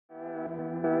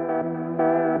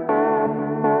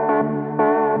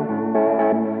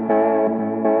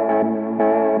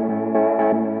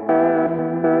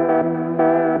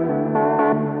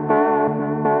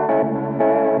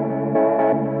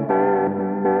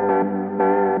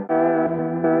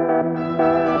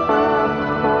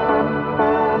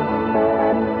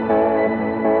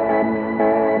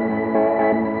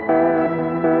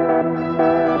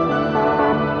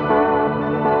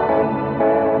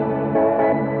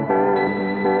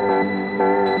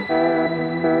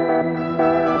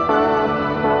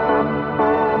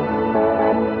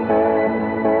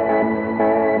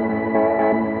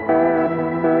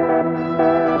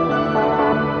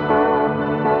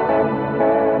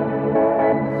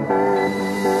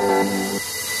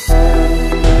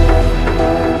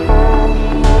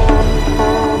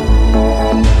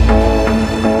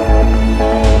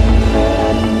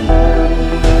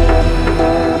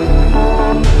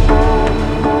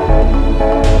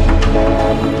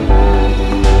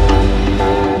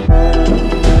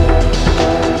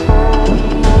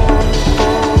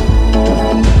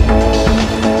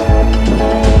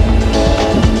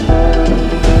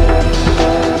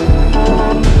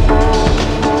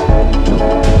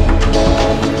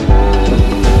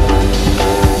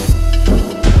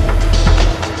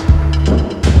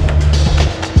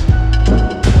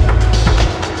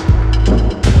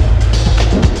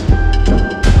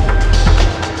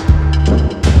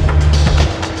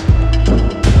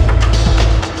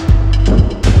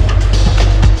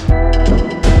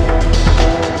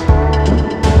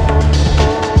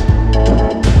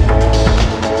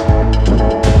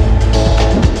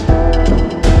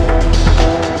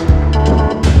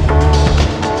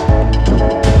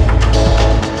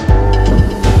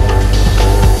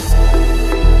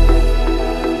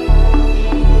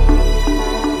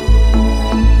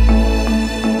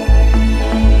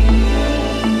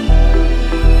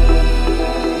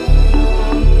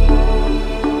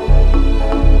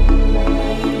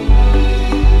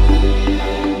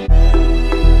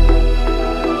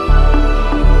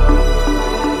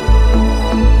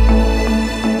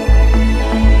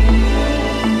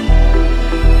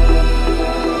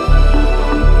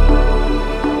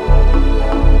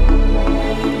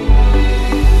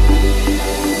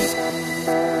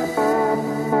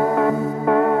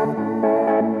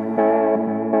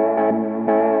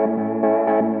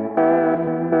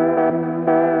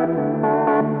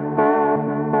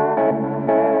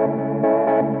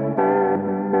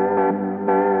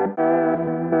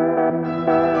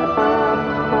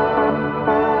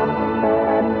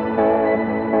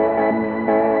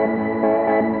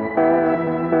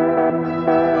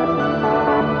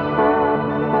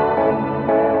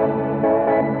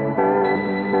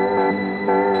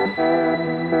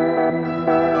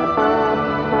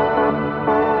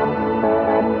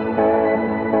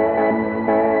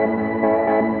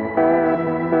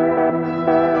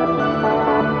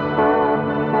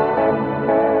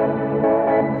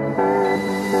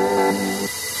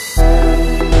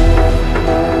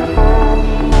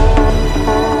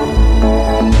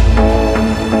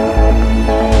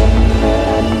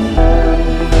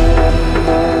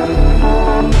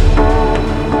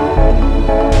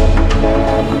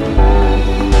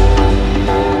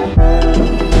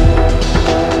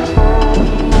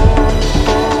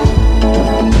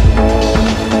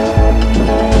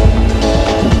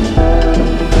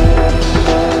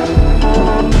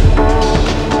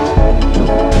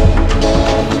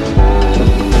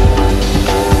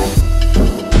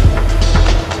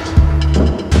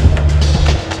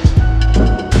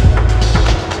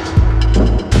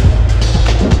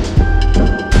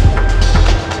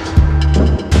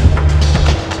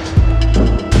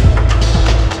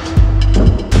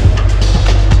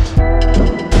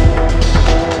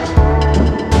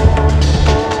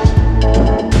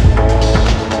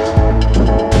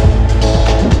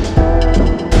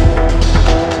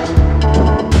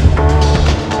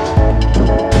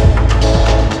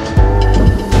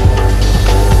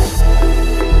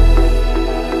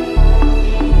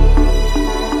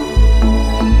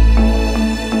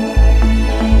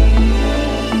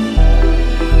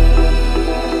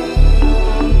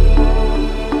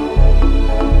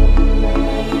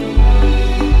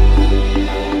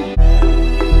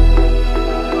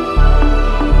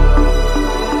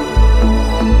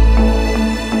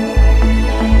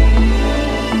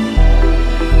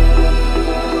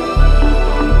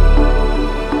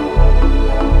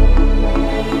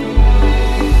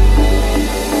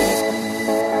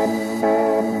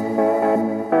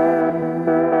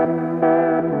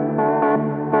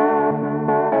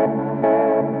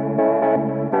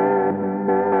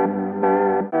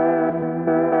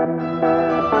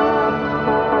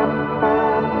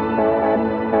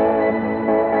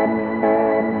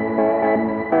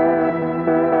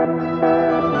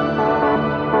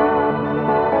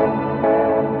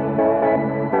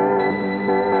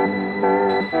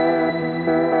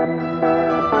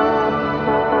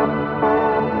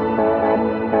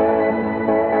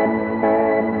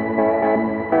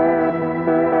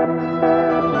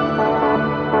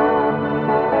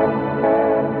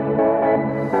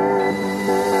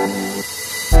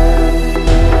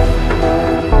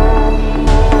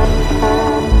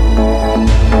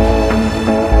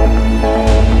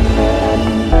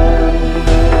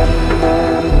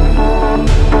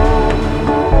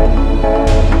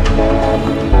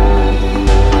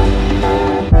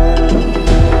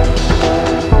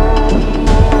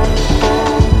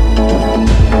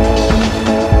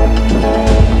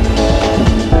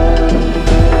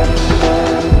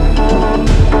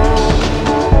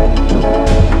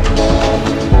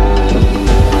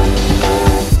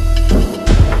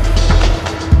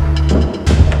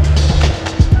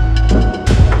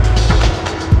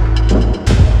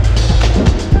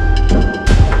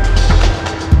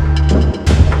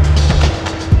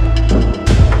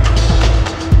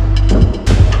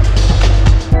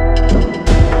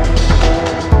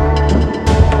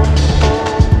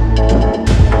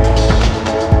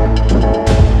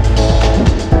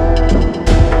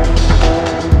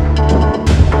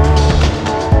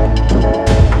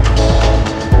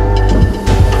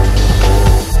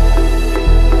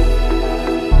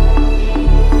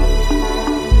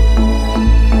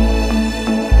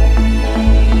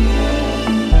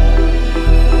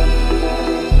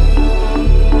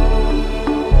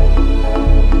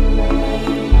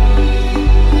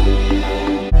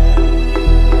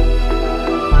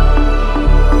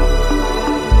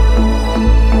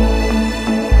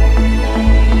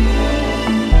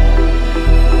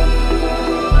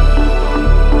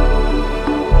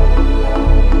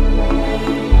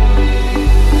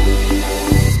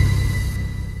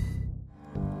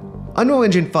Unreal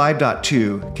Engine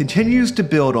 5.2 continues to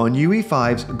build on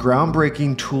UE5's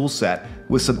groundbreaking toolset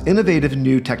with some innovative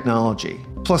new technology,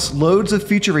 plus loads of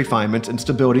feature refinements and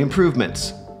stability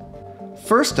improvements.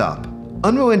 First up,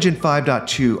 Unreal Engine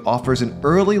 5.2 offers an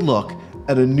early look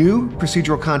at a new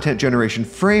procedural content generation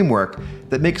framework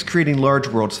that makes creating large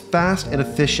worlds fast and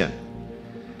efficient.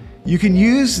 You can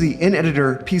use the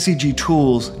in-editor PCG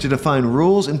tools to define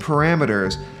rules and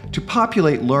parameters to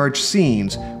populate large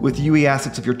scenes with UE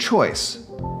assets of your choice.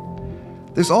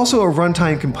 There's also a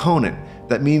runtime component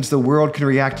that means the world can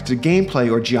react to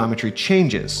gameplay or geometry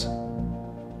changes.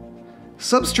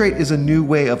 Substrate is a new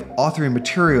way of authoring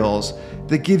materials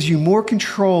that gives you more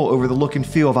control over the look and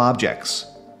feel of objects.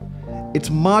 Its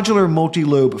modular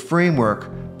multi-lobe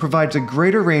framework provides a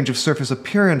greater range of surface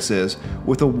appearances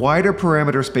with a wider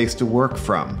parameter space to work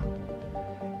from.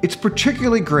 It's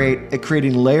particularly great at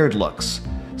creating layered looks,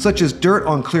 such as dirt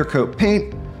on clear coat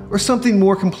paint, or something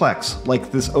more complex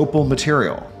like this opal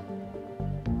material.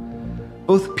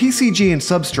 Both PCG and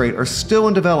Substrate are still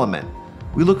in development.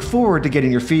 We look forward to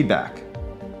getting your feedback.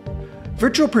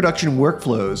 Virtual production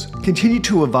workflows continue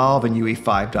to evolve in UE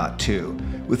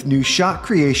 5.2 with new shot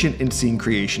creation and scene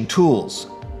creation tools.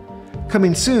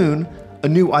 Coming soon, a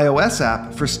new iOS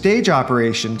app for stage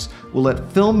operations will let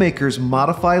filmmakers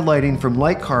modify lighting from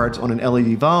light cards on an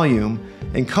LED volume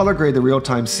and color grade the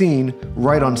real-time scene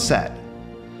right on set.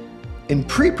 In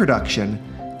pre-production,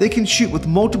 they can shoot with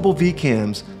multiple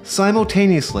VCams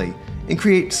simultaneously and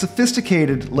create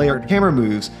sophisticated layered camera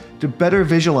moves to better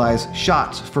visualize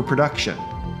shots for production.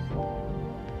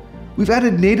 We've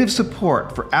added native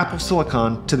support for Apple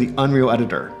Silicon to the Unreal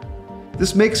Editor.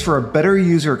 This makes for a better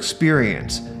user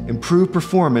experience, improved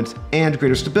performance, and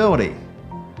greater stability.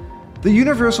 The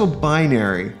universal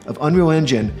binary of Unreal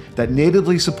Engine that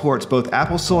natively supports both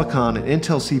Apple Silicon and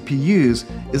Intel CPUs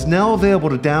is now available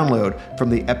to download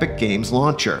from the Epic Games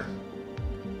launcher.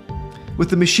 With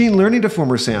the Machine Learning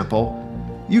Deformer Sample,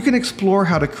 you can explore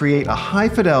how to create a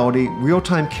high-fidelity,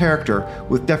 real-time character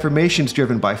with deformations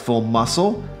driven by full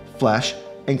muscle, flesh,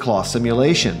 and claw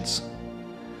simulations.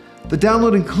 The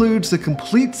download includes the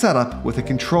complete setup with a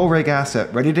control rig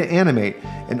asset ready to animate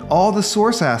and all the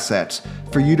source assets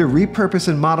for you to repurpose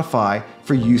and modify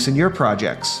for use in your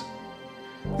projects.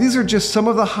 These are just some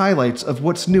of the highlights of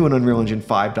what's new in Unreal Engine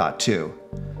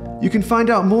 5.2. You can find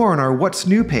out more on our What's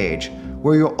New page,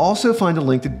 where you'll also find a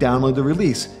link to download the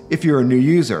release if you're a new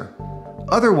user.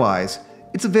 Otherwise,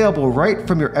 it's available right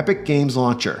from your Epic Games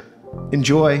launcher.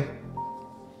 Enjoy!